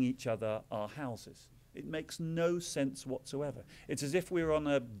selling each other our houses? It makes no sense whatsoever. It's as if we were on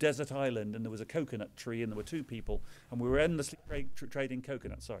a desert island and there was a coconut tree and there were 2 people and we were endlessly trading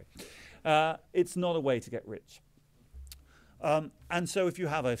coconuts. It's not a way to get rich. And so if you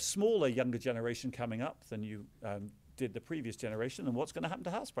have a smaller, younger generation coming up than you did the previous generation, then what's going to happen to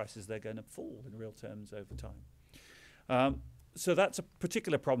house prices? They're going to fall in real terms over time. So that's a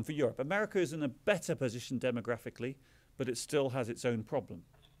particular problem for Europe. America is in a better position demographically, but it still has its own problem.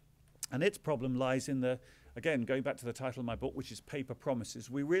 And its problem lies in again, going back to the title of my book, which is paper promises.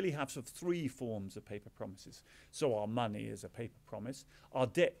 We really have sort of 3 forms of paper promises. So our money is a paper promise. Our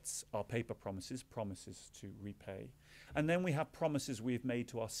debts are paper promises, promises to repay. And then we have promises we've made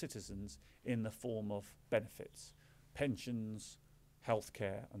to our citizens in the form of benefits, pensions,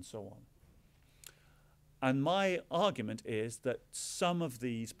 healthcare, and so on. And my argument is that some of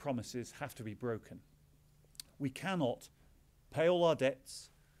these promises have to be broken. We cannot pay all our debts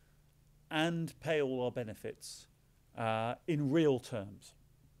and pay all our benefits in real terms.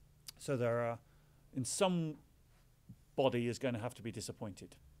 So some body is going to have to be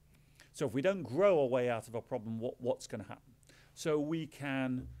disappointed. So if we don't grow our way out of a problem, what's going to happen? So we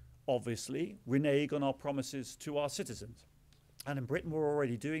can obviously renege on our promises to our citizens. And in Britain, we're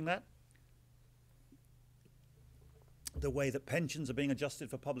already doing that. The way that pensions are being adjusted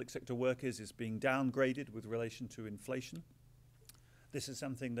for public sector workers is being downgraded with relation to inflation. This is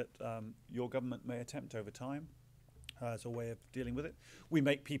something that your government may attempt over time as a way of dealing with it. We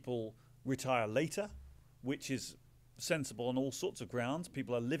make people retire later, which is sensible on all sorts of grounds.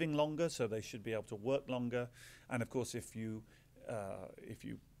 People are living longer, so they should be able to work longer. And of course, if you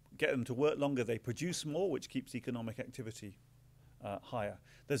get them to work longer, they produce more, which keeps economic activity higher.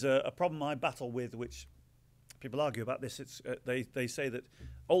 There's a problem I battle with, which people argue about this. They say that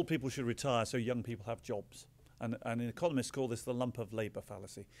old people should retire so young people have jobs. And economists call this the lump of labour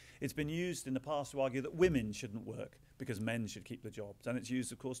fallacy. It's been used in the past to argue that women shouldn't work because men should keep the jobs. And it's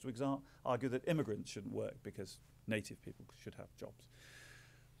used, of course, to argue that immigrants shouldn't work because native people should have jobs.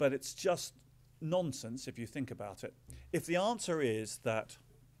 but it's just nonsense if you think about it. If the answer is that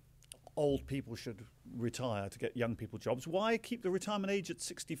old people should retire to get young people jobs, why keep the retirement age at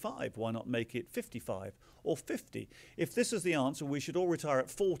 65? Why not make it 55 or 50? If this is the answer, we should all retire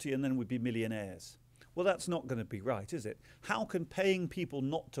at 40 and then we'd be millionaires. Well, that's not going to be right, is it? How can paying people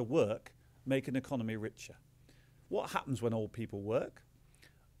not to work make an economy richer? What happens when old people work?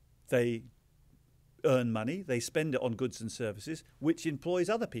 They earn money, they spend it on goods and services, which employs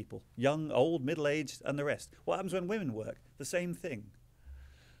other people, young, old, middle-aged, and the rest. What happens when women work? The same thing.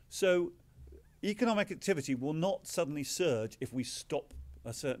 So economic activity will not suddenly surge if we stop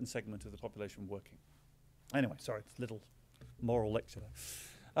a certain segment of the population working. Anyway, sorry, it's a little moral lecture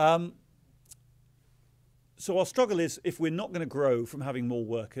there. So our struggle is, if we're not going to grow from having more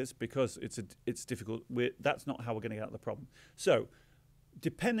workers because it's difficult, that's not how we're going to get out of the problem. So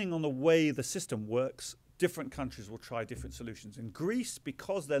depending on the way the system works, different countries will try different solutions. In Greece,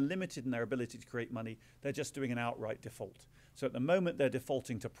 because they're limited in their ability to create money, they're just doing an outright default. So at the moment, they're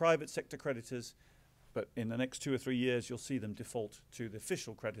defaulting to private sector creditors, but in the next 2 or 3 years, you'll see them default to the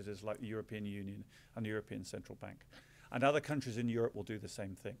official creditors like the European Union and the European Central Bank. And other countries in Europe will do the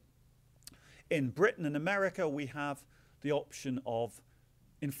same thing. In Britain and America, we have the option of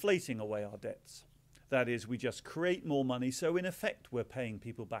inflating away our debts. That is, we just create more money, so in effect we're paying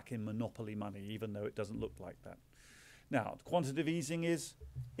people back in monopoly money, even though it doesn't look like that. Now, quantitative easing is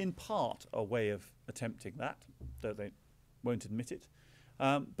in part a way of attempting that, though they won't admit it.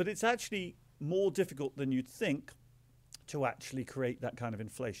 But it's actually more difficult than you'd think to actually create that kind of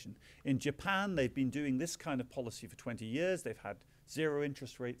inflation. In Japan, they've been doing this kind of policy for 20 years. They've had zero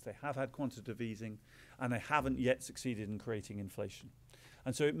interest rates, they have had quantitative easing, and they haven't yet succeeded in creating inflation.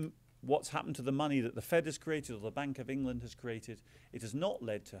 And so what's happened to the money that the Fed has created or the Bank of England has created, it has not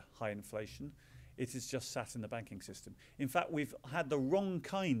led to high inflation. It has just sat in the banking system. In fact, we've had the wrong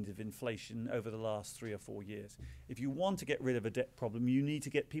kind of inflation over the last 3 or 4 years. If you want to get rid of a debt problem, you need to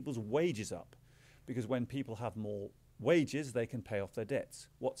get people's wages up, because when people have more wages, they can pay off their debts.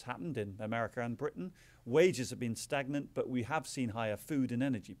 What's happened in America and Britain? Wages have been stagnant, but we have seen higher food and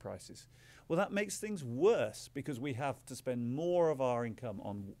energy prices. Well, that makes things worse because we have to spend more of our income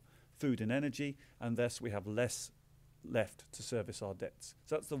on food and energy, and thus we have less left to service our debts.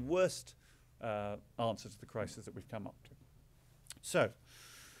 So that's the worst answer to the crisis that we've come up to. So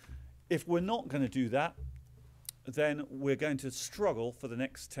if we're not going to do that, then we're going to struggle for the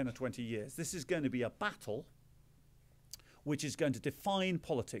next 10 or 20 years. This is going to be a battle which is going to define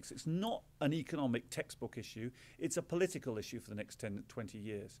politics. It's not an economic textbook issue. It's a political issue for the next 10 to 20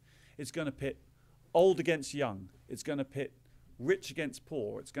 years. It's going to pit old against young. It's going to pit rich against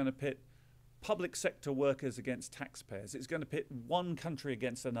poor. It's going to pit public sector workers against taxpayers. It's going to pit one country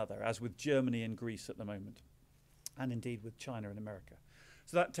against another, as with Germany and Greece at the moment, and indeed with China and America.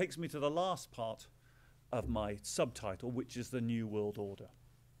 So that takes me to the last part of my subtitle, which is the New World Order.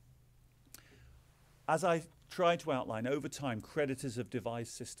 As I tried to outline, over time, creditors have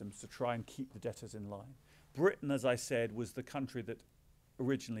devised systems to try and keep the debtors in line. Britain, as I said, was the country that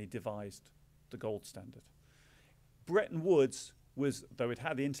originally devised the gold standard. Bretton Woods was, though it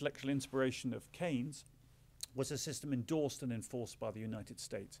had the intellectual inspiration of Keynes, was a system endorsed and enforced by the United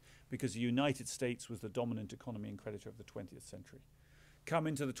States, because the United States was the dominant economy and creditor of the 20th century. Come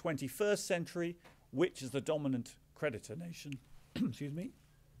into the 21st century, which is the dominant creditor nation? Excuse me.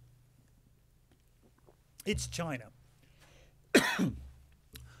 It's China.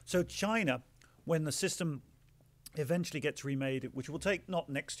 So China, when the system eventually gets remade, which will take not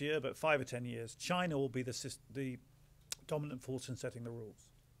next year, but 5 or 10 years, China will be the dominant force in setting the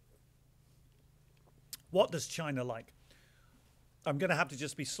rules. What does China like? I'm going to have to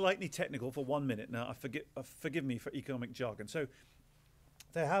just be slightly technical for 1 minute now. Forgive me for economic jargon. So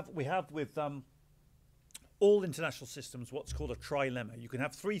we have with all international systems what's called a trilemma. You can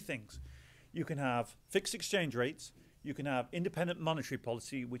have 3 things. You can have fixed exchange rates, you can have independent monetary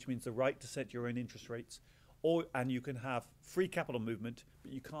policy, which means the right to set your own interest rates, and you can have free capital movement,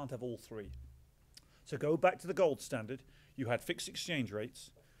 but you can't have all 3. So go back to the gold standard. You had fixed exchange rates,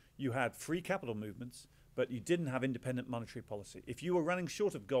 you had free capital movements, but you didn't have independent monetary policy. If you were running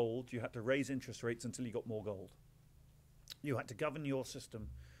short of gold, you had to raise interest rates until you got more gold. You had to govern your system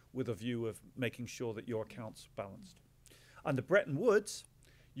with a view of making sure that your accounts balanced. Under Bretton Woods,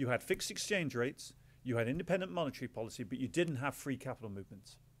 you had fixed exchange rates, you had independent monetary policy, but you didn't have free capital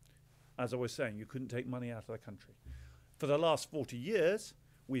movements. As I was saying, you couldn't take money out of the country. For the last 40 years,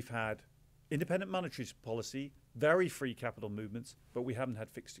 we've had independent monetary policy, very free capital movements, but we haven't had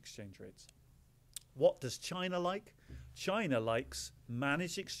fixed exchange rates. What does China like? China likes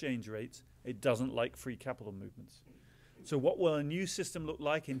managed exchange rates. It doesn't like free capital movements. So what will a new system look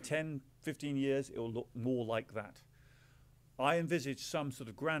like in 10, 15 years? It will look more like that. I envisage some sort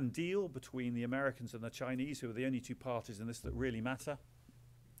of grand deal between the Americans and the Chinese, who are the only two parties in this that really matter,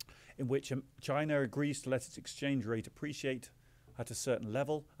 in which China agrees to let its exchange rate appreciate at a certain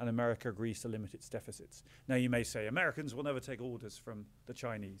level, and America agrees to limit its deficits. Now, you may say Americans will never take orders from the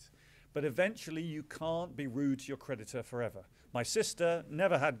Chinese, but eventually you can't be rude to your creditor forever. My sister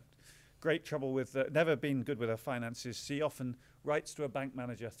never had great trouble with, never been good with her finances. She often writes to a bank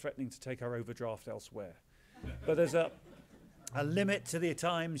manager threatening to take her overdraft elsewhere. But there's a limit to the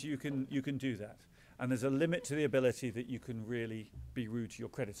times you can do that. And there's a limit to the ability that you can really be rude to your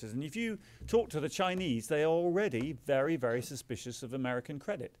creditors. And if you talk to the Chinese, they are already very, very suspicious of American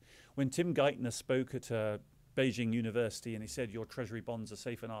credit. When Tim Geithner spoke at Beijing University and he said, your treasury bonds are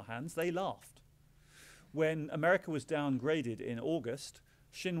safe in our hands, they laughed. When America was downgraded in August,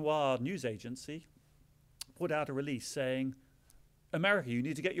 Xinhua news agency put out a release saying, America, you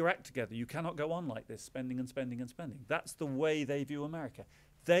need to get your act together. You cannot go on like this, spending and spending and spending. That's the way they view America.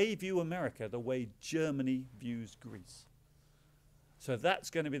 They view America the way Germany views Greece. So that's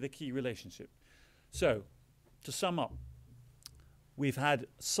going to be the key relationship. So, to sum up, we've had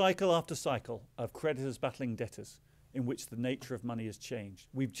cycle after cycle of creditors battling debtors in which the nature of money has changed.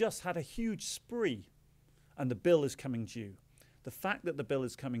 We've just had a huge spree and the bill is coming due. The fact that the bill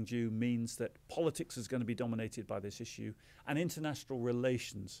is coming due means that politics is going to be dominated by this issue and international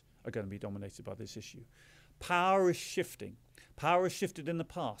relations are going to be dominated by this issue. Power is shifting. Power has shifted in the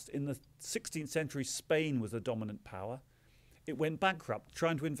past. In the 16th century, Spain was the dominant power. It went bankrupt,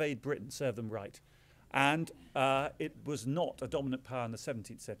 trying to invade Britain, serve them right. And it was not a dominant power in the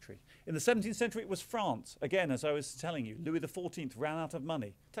 17th century. In the 17th century, it was France. Again, as I was telling you, Louis XIV ran out of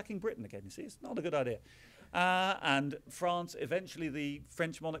money. Attacking Britain again, you see, it's not a good idea. And France, eventually the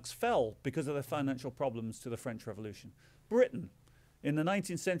French monarchs fell because of their financial problems to the French Revolution. Britain, in the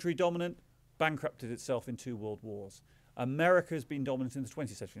 19th century dominant, bankrupted itself in 2 world wars. America has been dominant in the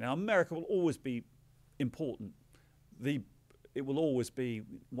 20th century. Now, America will always be important. It will always be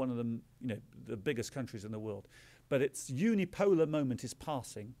one of the biggest countries in the world. But its unipolar moment is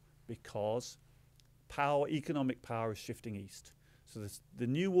passing because economic power is shifting east. So the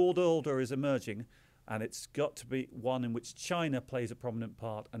new world order is emerging, and it's got to be one in which China plays a prominent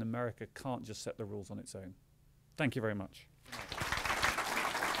part, and America can't just set the rules on its own. Thank you very much.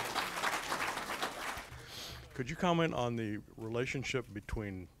 Could you comment on the relationship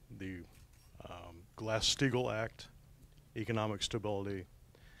between the Glass-Steagall Act, economic stability,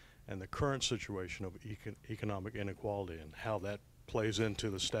 and the current situation of economic inequality, and how that plays into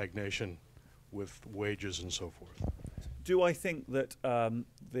the stagnation with wages and so forth? Do I think that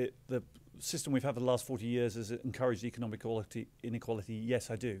the system we've had for the last 40 years has encouraged economic inequality?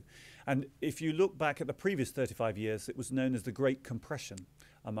 Yes, I do. And if you look back at the previous 35 years, it was known as the Great Compression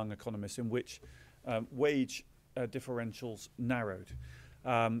among economists, in which wage differentials narrowed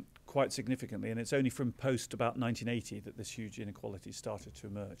quite significantly, and it's only from post about 1980 that this huge inequality started to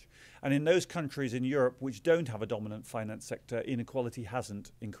emerge. And in those countries in Europe which don't have a dominant finance sector, inequality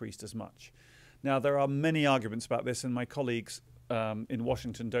hasn't increased as much. Now, there are many arguments about this, and my colleagues in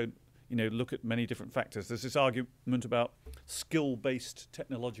Washington don't look at many different factors. There's this argument about skill-based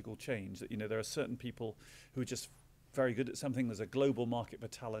technological change, that there are certain people who are just very good at something. There's a global market for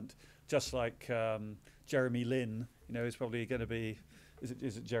talent, just like Jeremy Lin, is probably going to be,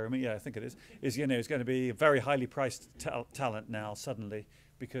 is it Jeremy? Yeah, I think it is. Is going to be a very highly priced talent now suddenly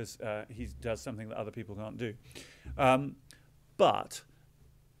because he does something that other people can't do. But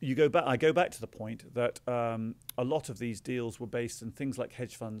I go back to the point that a lot of these deals were based on things like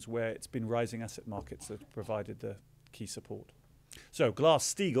hedge funds, where it's been rising asset markets that provided the key support. So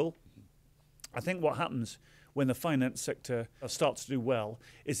Glass-Steagall, I think what happens when the finance sector starts to do well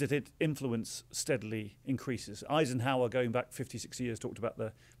is that its influence steadily increases. Eisenhower, going back 50, 60 years, talked about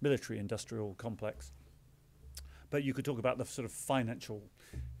the military-industrial complex. But you could talk about the sort of financial,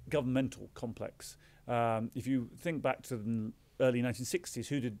 governmental complex. If you think back to the early 1960s,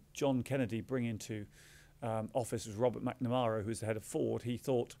 who did John Kennedy bring into office? It was Robert McNamara, who was the head of Ford. He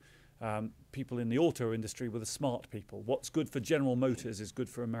thought people in the auto industry were the smart people. What's good for General Motors is good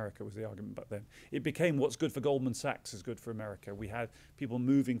for America, was the argument back then. It became what's good for Goldman Sachs is good for America. We had people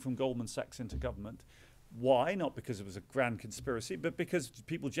moving from Goldman Sachs into government. Why? Not because it was a grand conspiracy, but because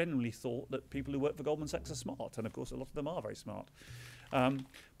people genuinely thought that people who work for Goldman Sachs are smart. And of course, a lot of them are very smart.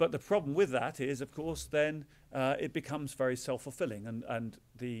 But the problem with that is, of course, then it becomes very self-fulfilling, and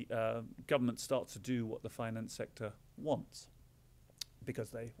the government starts to do what the finance sector wants. because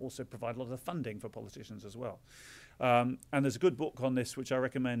they also provide a lot of funding for politicians as well. And there's a good book on this, which I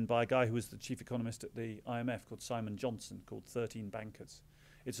recommend, by a guy who was the chief economist at the IMF called Simon Johnson, called 13 Bankers.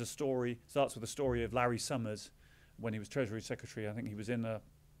 It's a story, starts with a story of Larry Summers when he was Treasury Secretary. I think he was in a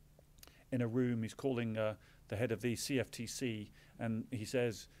room, he's calling the head of the CFTC, and he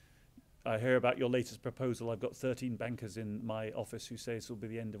says, I hear about your latest proposal. I've got 13 bankers in my office who say this will be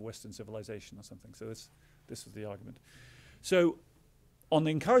the end of Western civilization or something. So this was the argument. So on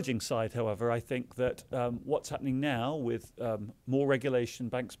the encouraging side, however, I think that what's happening now with more regulation,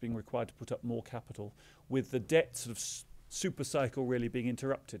 banks being required to put up more capital, with the debt sort of super cycle really being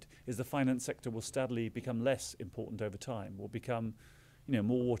interrupted, is the finance sector will steadily become less important over time, will become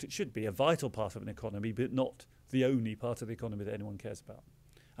more what it should be, a vital part of an economy, but not the only part of the economy that anyone cares about.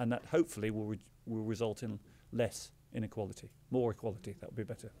 And that hopefully will result in less inequality, more equality. That would be a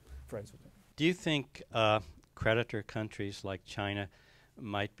better phrase, wouldn't it? Do you think creditor countries like China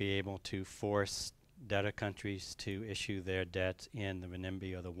might be able to force debtor countries to issue their debt in the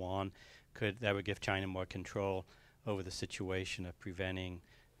renminbi or the yuan? That would give China more control over the situation of preventing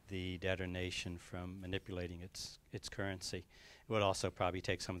the debtor nation from manipulating its currency? It would also probably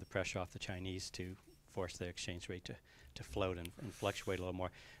take some of the pressure off the Chinese to force their exchange rate to float and fluctuate a little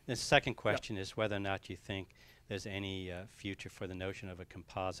more. The second question is whether or not you think there's any future for the notion of a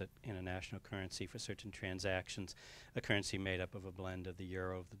composite international currency for certain transactions, a currency made up of a blend of the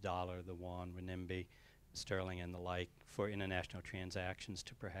euro, the dollar, the yuan, renminbi, sterling, and the like, for international transactions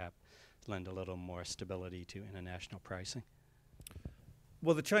to perhaps lend a little more stability to international pricing?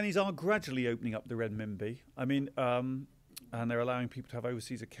 Well, the Chinese are gradually opening up the renminbi. I mean, and they're allowing people to have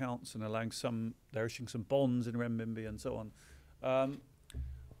overseas accounts and they're issuing some bonds in renminbi and so on.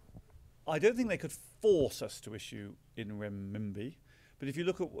 I don't think they could force us to issue in renminbi, but if you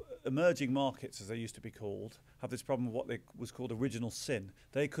look at emerging markets, as they used to be called, have this problem of what was called original sin.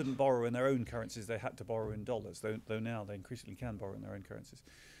 They couldn't borrow in their own currencies, they had to borrow in dollars, though now they increasingly can borrow in their own currencies.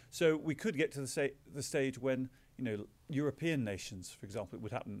 So we could get to the stage when European nations, for example, it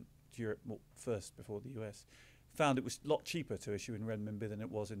would happen to Europe first before the US, found it was a lot cheaper to issue in renminbi than it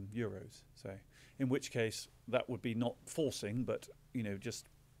was in euros. So in which case that would be not forcing, but just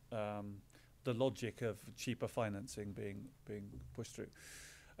the logic of cheaper financing being pushed through.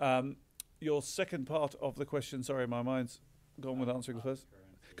 Your second part of the question, sorry, my mind's gone with answering the first.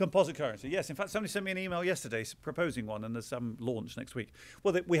 Composite currency, yes. In fact, somebody sent me an email yesterday proposing one, and there's some launch next week.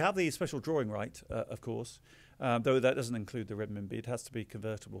 Well, we have the special drawing right, of course, though that doesn't include the renminbi. It has to be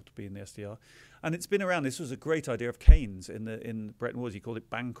convertible to be in the SDR. And it's been around. This was a great idea of Keynes in Bretton Woods. He called it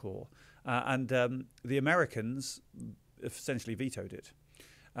Bancor. And the Americans essentially vetoed it.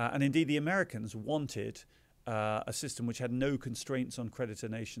 And indeed, the Americans wanted a system which had no constraints on creditor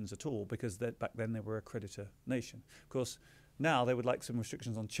nations at all, because back then they were a creditor nation. Of course, now they would like some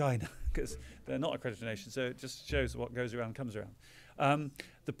restrictions on China because they're not a creditor nation. So it just shows what goes around comes around.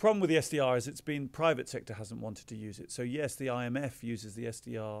 The problem with the SDR is it's been private sector hasn't wanted to use it. So yes, the IMF uses the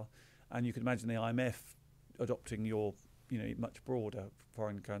SDR, and you can imagine the IMF adopting your much broader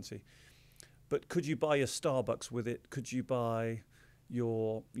foreign currency. But could you buy your Starbucks with it? Could you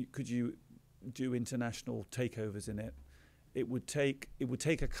do international takeovers in it? It would take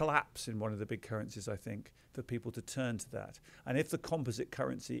a collapse in one of the big currencies, I think, for people to turn to that. And if the composite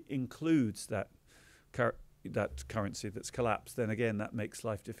currency includes that currency that's collapsed, then again that makes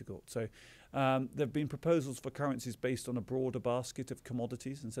life difficult. So there have been proposals for currencies based on a broader basket of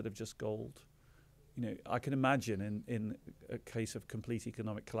commodities instead of just gold. I can imagine in a case of complete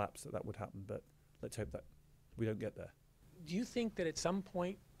economic collapse that would happen, but let's hope that we don't get there. Do you think that at some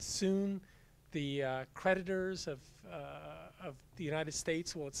point soon the creditors of the United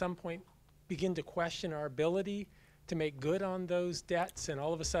States will at some point begin to question our ability to make good on those debts, and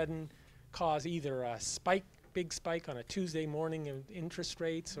all of a sudden cause either a big spike on a Tuesday morning in interest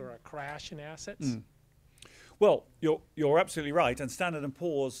rates or a crash in assets? Well, you're absolutely right, and Standard &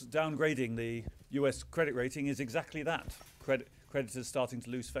 Poor's downgrading the US credit rating is exactly that. Creditors starting to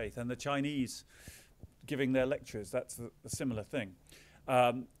lose faith, and the Chinese giving their lectures, that's a similar thing.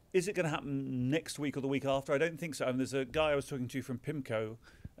 Is it going to happen next week or the week after? I don't think so. And there's a guy I was talking to from PIMCO,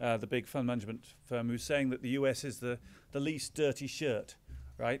 the big fund management firm, who's saying that the US is the least dirty shirt,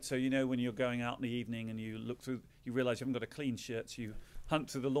 right? So when you're going out in the evening and you look through, you realize you haven't got a clean shirt, so you hunt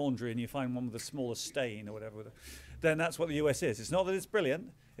through the laundry and you find one with the smallest stain or whatever. Then that's what the US is. It's not that it's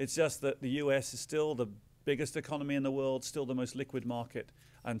brilliant. It's just that the US is still the biggest economy in the world, still the most liquid market.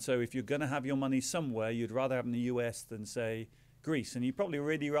 And so if you're going to have your money somewhere, you'd rather have it in the US than, say, Greece. And you'd probably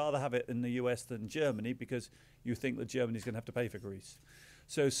really rather have it in the US than Germany, because you think that Germany's going to have to pay for Greece.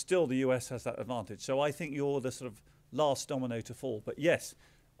 So still the US has that advantage. So I think you're the sort of last domino to fall. But yes,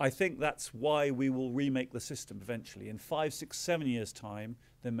 I think that's why we will remake the system eventually. In 5, 6, 7 years' time,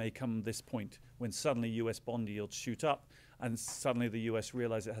 there may come this point when suddenly US bond yields shoot up and suddenly the US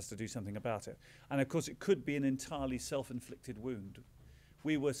realize it has to do something about it. And of course, it could be an entirely self-inflicted wound.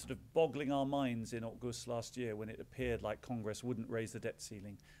 We were sort of boggling our minds in August last year when it appeared like Congress wouldn't raise the debt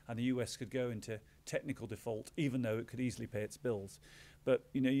ceiling and the US could go into technical default, even though it could easily pay its bills. But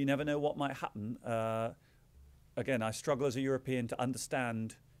you know, you never know what might happen. Again, I struggle as a European to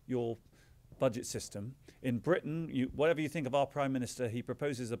understand your budget system. In Britain, whatever you think of our Prime Minister, he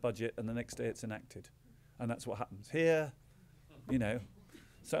proposes a budget and the next day it's enacted. And that's what happens. Here, you know,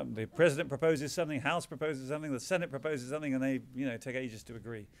 the President proposes something, House proposes something, the Senate proposes something, and they, you know, take ages to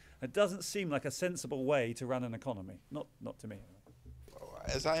agree. It doesn't seem like a sensible way to run an economy, not to me.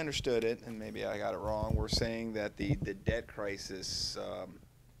 As I understood it, and maybe I got it wrong, we're saying that the debt crisis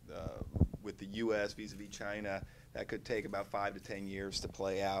with the U.S. vis-a-vis China, that could take about 5 to 10 years to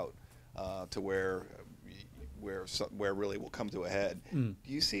play out to where really will come to a head. Do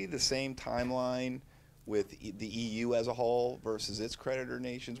you see the same timeline with the EU as a whole versus its creditor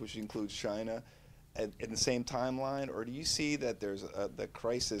nations, which includes China, in the same timeline, or do you see that there's the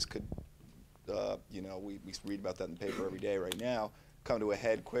crisis could, you know, we read about that in the paper every day right now, come to a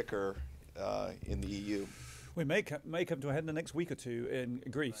head quicker in the EU? We may come to a head in the next week or two in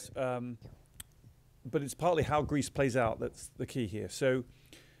Greece, but it's partly how Greece plays out that's the key here. So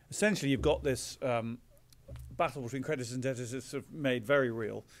essentially you've got this battle between creditors and debtors that's sort of made very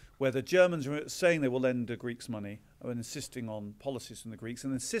real, where the Germans are saying they will lend the Greeks money and insisting on policies from the Greeks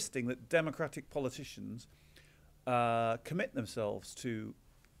and insisting that democratic politicians commit themselves to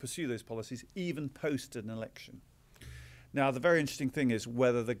pursue those policies even post an election. Now, the very interesting thing is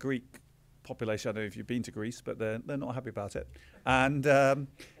whether the Greek population, I don't know if you've been to Greece, but they're not happy about it. And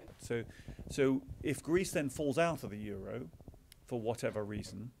so if Greece then falls out of the euro for whatever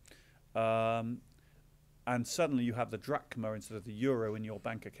reason, and suddenly you have the drachma instead of the euro in your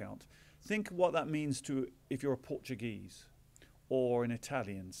bank account, think what that means to if you're a Portuguese or an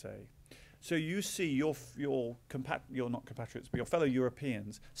Italian, say. So you see your not compatriots, but your fellow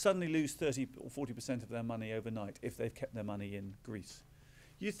Europeans suddenly lose 30 or 40% of their money overnight if they've kept their money in Greece.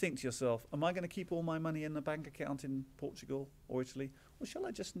 You think to yourself, am I going to keep all my money in the bank account in Portugal or Italy, or shall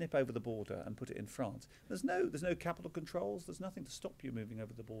I just nip over the border and put it in France? There's no capital controls. There's nothing to stop you moving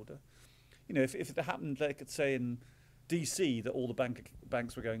over the border. You know, if it happened, like say in DC, that all the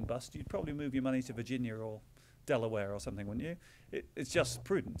banks were going bust, you'd probably move your money to Virginia or Delaware or something, wouldn't you? It's just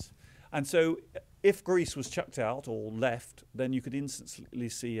prudence. And so if Greece was chucked out or left, then you could instantly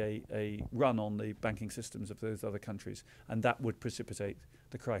see a run on the banking systems of those other countries, and that would precipitate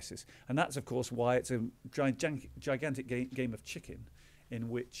the crisis. And that's, of course, why it's a gigantic game of chicken in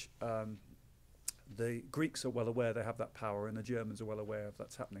which the Greeks are well aware they have that power and the Germans are well aware of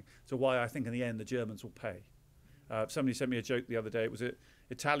that's happening. So why I think in the end the Germans will pay. Somebody sent me a joke the other day. It was an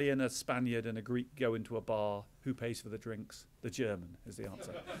Italian, a Spaniard and a Greek go into a bar. Who pays for the drinks? The German is the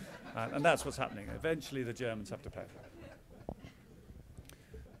answer. And that's what's happening. Eventually the Germans have to pay.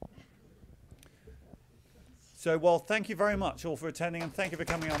 So, well, thank you very much all for attending, and thank you for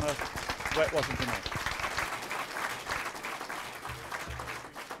coming on a wet Washington night.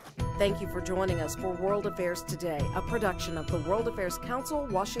 Thank you for joining us for World Affairs Today, a production of the World Affairs Council,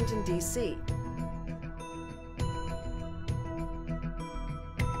 Washington, D.C.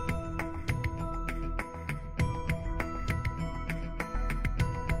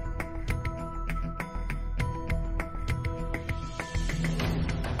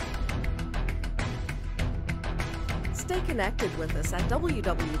 Stay connected with us at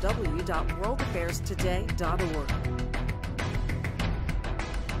www.worldaffairstoday.org.